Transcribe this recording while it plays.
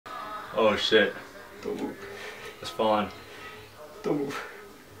Oh shit. Don't move. It's falling. Don't move.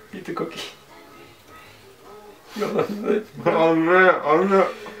 Eat the cookie. No. Oh man, oh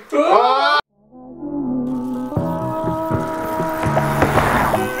no. Ah!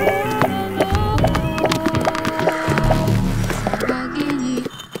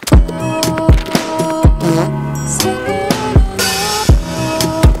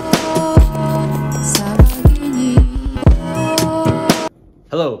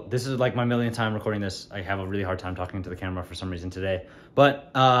 Hello, this is like my millionth time recording this. I have a really hard time talking to the camera for some reason today. But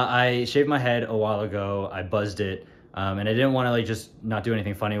I shaved my head a while ago, I buzzed it, and I didn't want to like just not do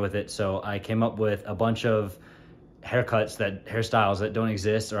anything funny with it. So I came up with a bunch of hairstyles that don't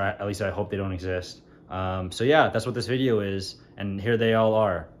exist, or at least I hope they don't exist. So yeah, that's what this video is, and here they all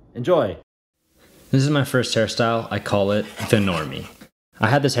are. Enjoy! This is my first hairstyle. I call it the Normie. I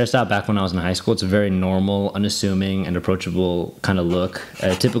had this hairstyle back when I was in high school. It's a very normal, unassuming, and approachable kind of look.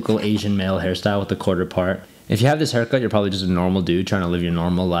 A typical Asian male hairstyle with a quarter part. If you have this haircut, you're probably just a normal dude trying to live your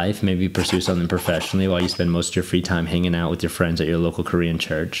normal life, maybe pursue something professionally while you spend most of your free time hanging out with your friends at your local Korean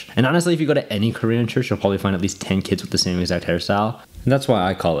church. And honestly, if you go to any Korean church, you'll probably find at least 10 kids with the same exact hairstyle. And that's why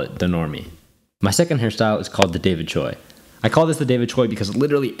I call it the Normie. My second hairstyle is called the David Choi. I call this the David Choi because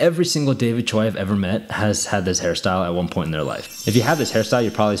literally every single David Choi I've ever met has had this hairstyle at one point in their life. If you have this hairstyle,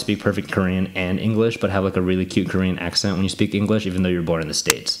 you probably speak perfect Korean and English, but have like a really cute Korean accent when you speak English, even though you're born in the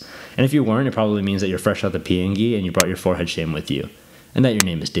States. And if you weren't, it probably means that you're fresh out the Piengi and you brought your forehead shame with you. And that your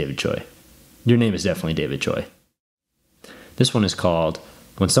name is David Choi. Your name is definitely David Choi. This one is called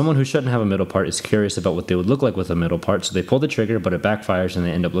when someone who shouldn't have a middle part is curious about what they would look like with a middle part, so they pull the trigger, but it backfires and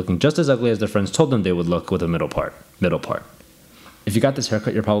they end up looking just as ugly as their friends told them they would look with a middle part. If you got this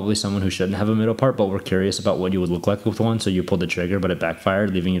haircut, you're probably someone who shouldn't have a middle part, but were curious about what you would look like with one, so you pulled the trigger, but it backfired,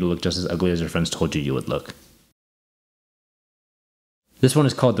 leaving you to look just as ugly as your friends told you would look. This one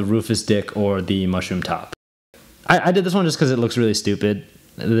is called the Rufus dick or the mushroom top. I did this one just because it looks really stupid.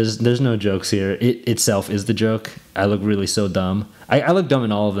 There's no jokes here. It itself is the joke. I look really so dumb. I look dumb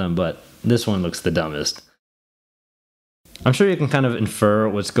in all of them, but this one looks the dumbest. I'm sure you can kind of infer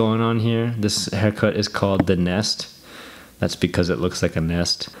what's going on here. This haircut is called the nest. That's because it looks like a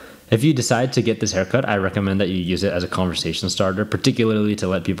nest. If you decide to get this haircut, I recommend that you use it as a conversation starter, particularly to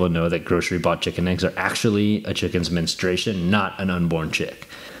let people know that grocery bought chicken eggs are actually a chicken's menstruation, not an unborn chick.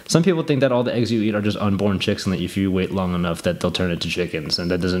 Some people think that all the eggs you eat are just unborn chicks and that if you wait long enough that they'll turn into chickens,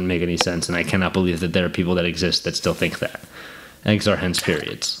 and that doesn't make any sense, and I cannot believe that there are people that exist that still think that. Eggs are hence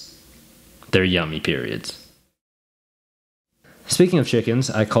periods. They're yummy periods. Speaking of chickens,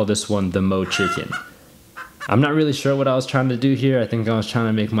 I call this one the Mo chicken. I'm not really sure what I was trying to do here. I think I was trying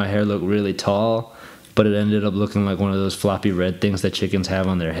to make my hair look really tall, but it ended up looking like one of those floppy red things that chickens have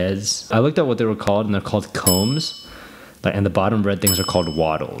on their heads. I looked at what they were called, and they're called combs, and the bottom red things are called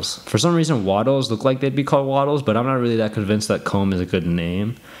wattles. For some reason, wattles look like they'd be called wattles, but I'm not really that convinced that comb is a good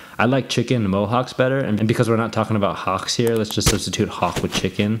name. I like chicken and mohawks better, and because we're not talking about hawks here, let's just substitute hawk with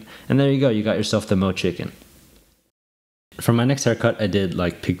chicken, and there you go, you got yourself the Mo chicken. For my next haircut, I did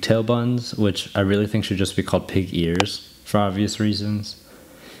like pigtail buns, which I really think should just be called pig ears for obvious reasons.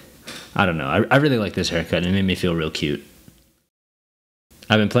 I don't know. I really like this haircut, and it made me feel real cute.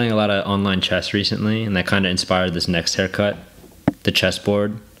 I've been playing a lot of online chess recently, and that kind of inspired this next haircut, the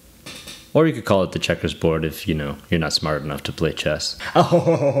chessboard. Or you could call it the checkers board if, you know, you're not smart enough to play chess.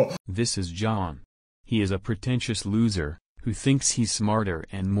 Oh. This is John. He is a pretentious loser, who thinks he's smarter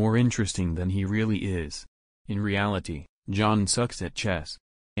and more interesting than he really is. In reality, John sucks at chess,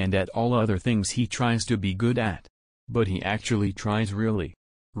 and at all other things he tries to be good at. But he actually tries really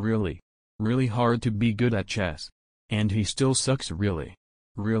hard to be good at chess. And he still sucks really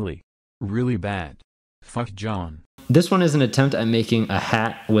bad. Fuck John. This one is an attempt at making a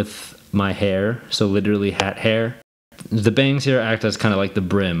hat with my hair, so literally hat hair. The bangs here act as kind of like the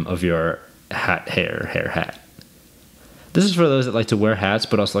brim of your hat hat. This is for those that like to wear hats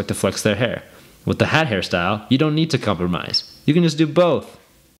but also like to flex their hair. With the hat hairstyle, you don't need to compromise. You can just do both.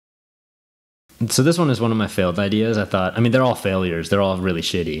 So this one is one of my failed ideas. I mean, they're all failures. They're all really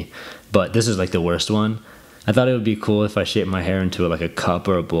shitty. But this is like the worst one. I thought it would be cool if I shaped my hair into like a cup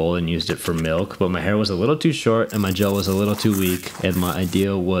or a bowl and used it for milk. But my hair was a little too short and my gel was a little too weak. And my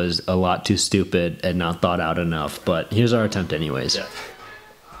idea was a lot too stupid and not thought out enough. But here's our attempt anyways. Yeah.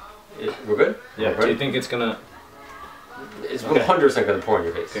 We're good? Yeah, do you think it's gonna... It's 100% gonna pour in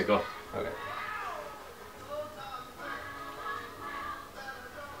your face. Okay, go. Okay.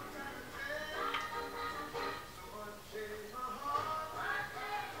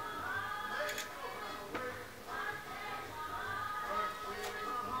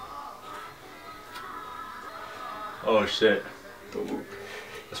 Oh shit. Don't move.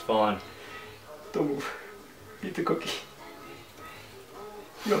 It's falling. Don't move. Eat the cookie.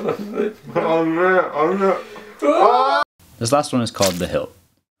 This last one is called the Hilt.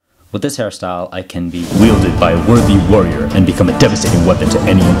 With this hairstyle, I can be wielded by a worthy warrior and become a devastating weapon to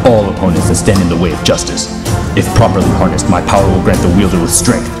any and all opponents that stand in the way of justice. If properly harnessed, my power will grant the wielder with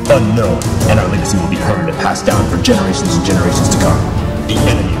strength unknown, and our legacy will be heard and passed down for generations and generations to come. The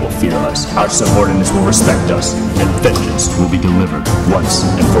enemy will fear us, our subordinates will respect us, and vengeance will be delivered once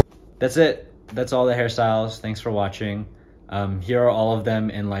and for all. That's it. That's all the hairstyles. Thanks for watching. Here are all of them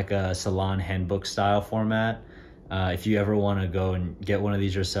in like a salon handbook style format. If you ever want to go and get one of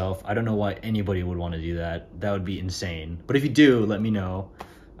these yourself, I don't know why anybody would want to do that. That would be insane. But if you do, let me know.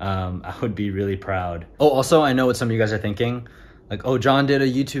 I would be really proud. Oh, also, I know what some of you guys are thinking. Like, oh, John did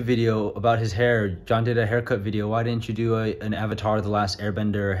a YouTube video about his hair. John did a haircut video. Why didn't you do an Avatar The Last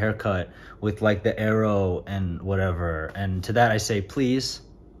Airbender haircut with like the arrow and whatever? And to that I say, please,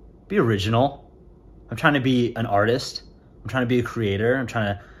 be original. I'm trying to be an artist. I'm trying to be a creator. I'm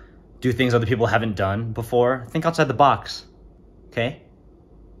trying to do things other people haven't done before. Think outside the box, okay?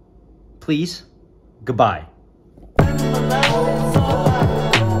 Please, goodbye.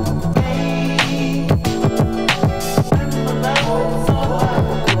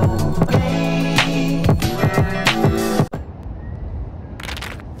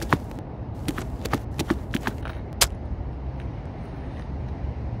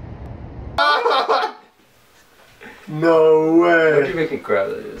 No way. Why'd you make me grab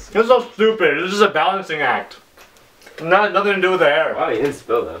this? This is so stupid. This is a balancing act. Nothing to do with the hair. Wow, you didn't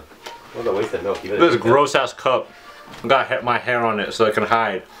spill though. What a waste of milk. This gross ass cup. Got my hair on it so I can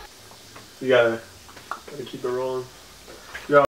hide. You gotta keep it rolling.